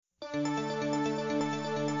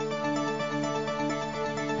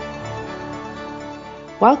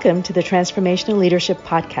Welcome to the Transformational Leadership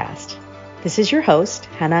Podcast. This is your host,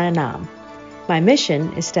 Hannah Anam. My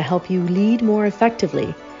mission is to help you lead more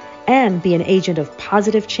effectively and be an agent of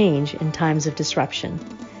positive change in times of disruption.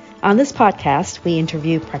 On this podcast, we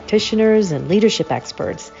interview practitioners and leadership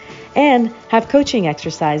experts and have coaching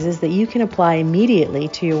exercises that you can apply immediately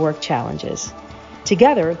to your work challenges.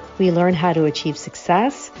 Together, we learn how to achieve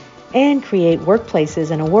success and create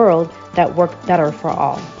workplaces in a world that work better for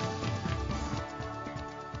all.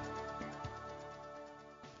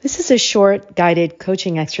 This is a short, guided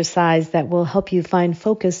coaching exercise that will help you find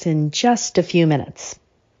focus in just a few minutes.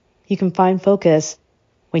 You can find focus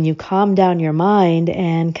when you calm down your mind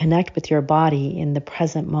and connect with your body in the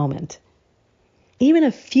present moment. Even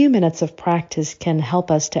a few minutes of practice can help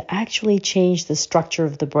us to actually change the structure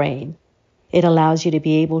of the brain. It allows you to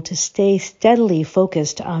be able to stay steadily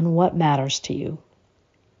focused on what matters to you.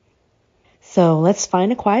 So let's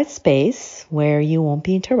find a quiet space where you won't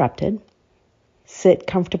be interrupted. Sit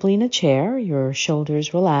comfortably in a chair, your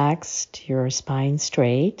shoulders relaxed, your spine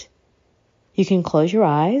straight. You can close your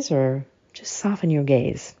eyes or just soften your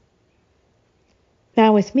gaze.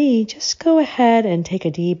 Now with me, just go ahead and take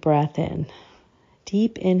a deep breath in.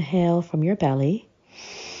 Deep inhale from your belly.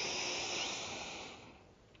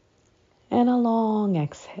 And a long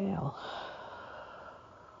exhale.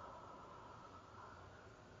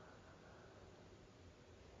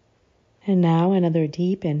 And now another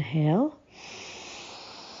deep inhale.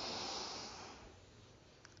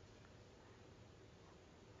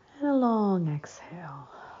 And a long exhale.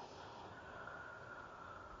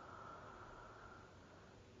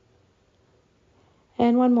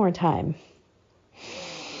 And one more time.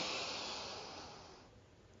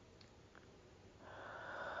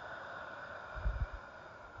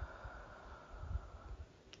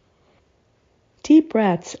 Deep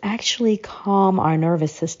breaths actually calm our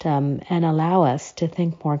nervous system and allow us to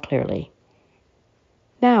think more clearly.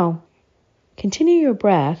 Now, continue your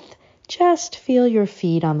breath. Just feel your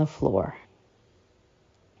feet on the floor.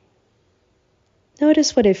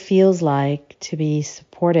 Notice what it feels like to be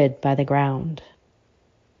supported by the ground.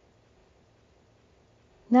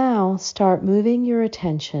 Now start moving your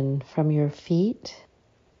attention from your feet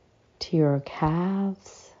to your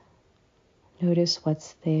calves. Notice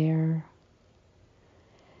what's there.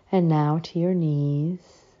 And now to your knees.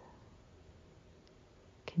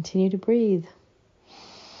 Continue to breathe.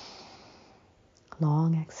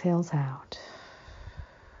 Long exhales out.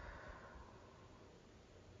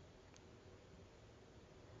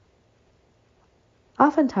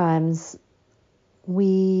 Oftentimes,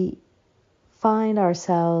 we find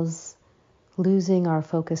ourselves losing our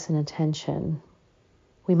focus and attention.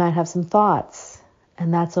 We might have some thoughts,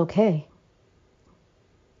 and that's okay.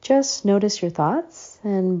 Just notice your thoughts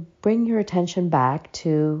and bring your attention back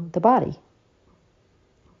to the body.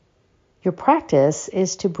 Your practice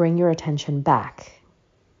is to bring your attention back.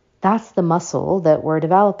 That's the muscle that we're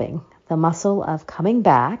developing, the muscle of coming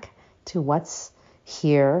back to what's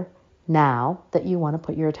here now that you want to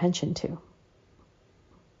put your attention to.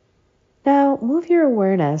 Now move your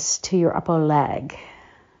awareness to your upper leg.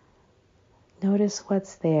 Notice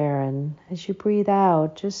what's there, and as you breathe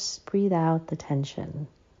out, just breathe out the tension.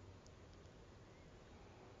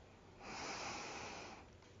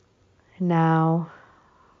 And now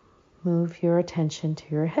move your attention to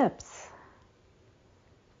your hips.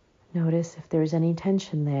 Notice if there's any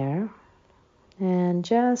tension there, and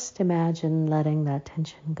just imagine letting that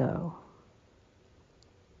tension go.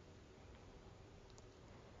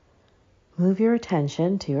 Move your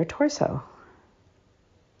attention to your torso.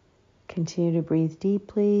 Continue to breathe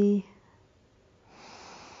deeply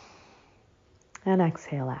and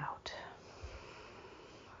exhale out.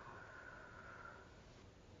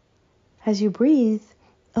 As you breathe,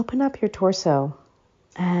 open up your torso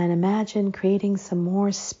and imagine creating some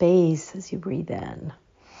more space as you breathe in.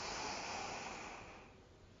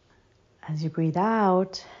 As you breathe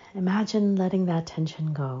out, imagine letting that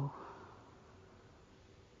tension go.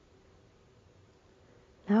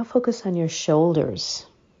 Now focus on your shoulders.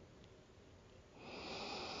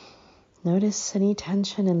 Notice any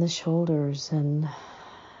tension in the shoulders, and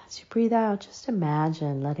as you breathe out, just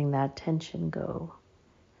imagine letting that tension go.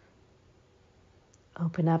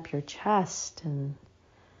 Open up your chest and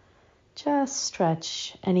just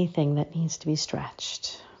stretch anything that needs to be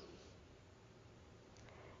stretched.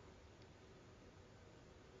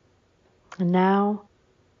 And now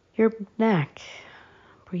your neck,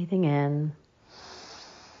 breathing in.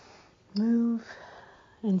 Move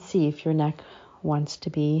and see if your neck wants to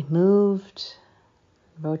be moved.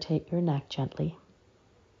 Rotate your neck gently.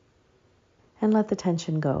 And let the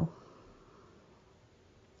tension go.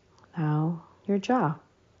 Now your jaw.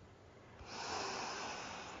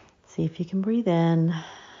 See if you can breathe in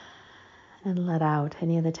and let out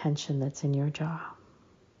any of the tension that's in your jaw.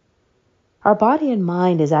 Our body and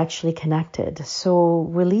mind is actually connected, so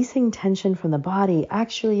releasing tension from the body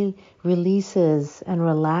actually releases and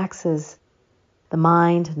relaxes the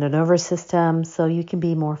mind and the nervous system so you can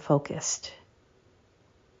be more focused.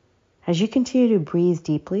 As you continue to breathe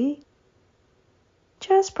deeply,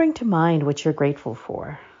 just bring to mind what you're grateful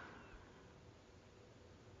for.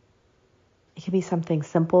 It can be something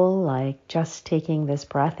simple like just taking this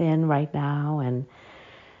breath in right now and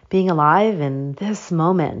being alive in this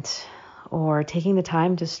moment, or taking the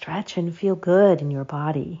time to stretch and feel good in your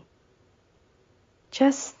body.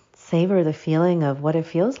 Just savor the feeling of what it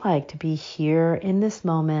feels like to be here in this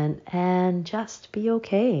moment and just be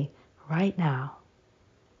okay right now.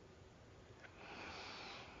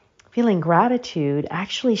 Feeling gratitude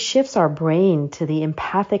actually shifts our brain to the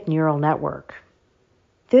empathic neural network.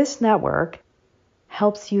 This network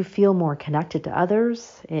helps you feel more connected to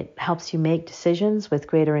others. It helps you make decisions with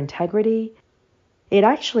greater integrity. It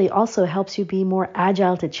actually also helps you be more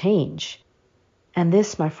agile to change. And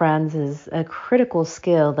this, my friends, is a critical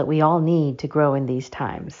skill that we all need to grow in these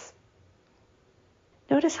times.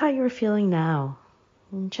 Notice how you're feeling now.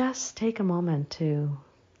 And just take a moment to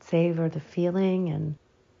savor the feeling and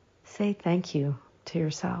say thank you to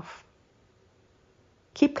yourself.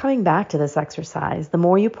 Keep coming back to this exercise. The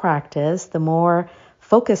more you practice, the more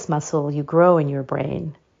focus muscle you grow in your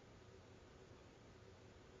brain.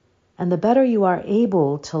 And the better you are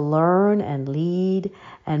able to learn and lead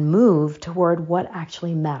and move toward what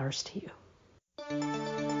actually matters to you.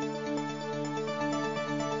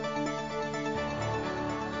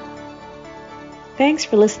 Thanks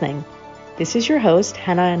for listening. This is your host,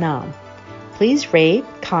 Hannah Anam. Please rate,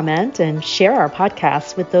 comment, and share our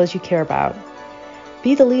podcasts with those you care about.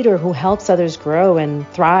 Be the leader who helps others grow and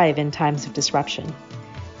thrive in times of disruption.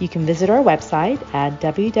 You can visit our website at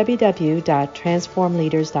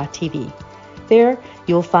www.transformleaders.tv. There,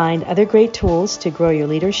 you'll find other great tools to grow your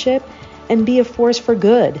leadership and be a force for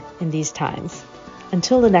good in these times.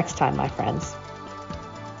 Until the next time, my friends.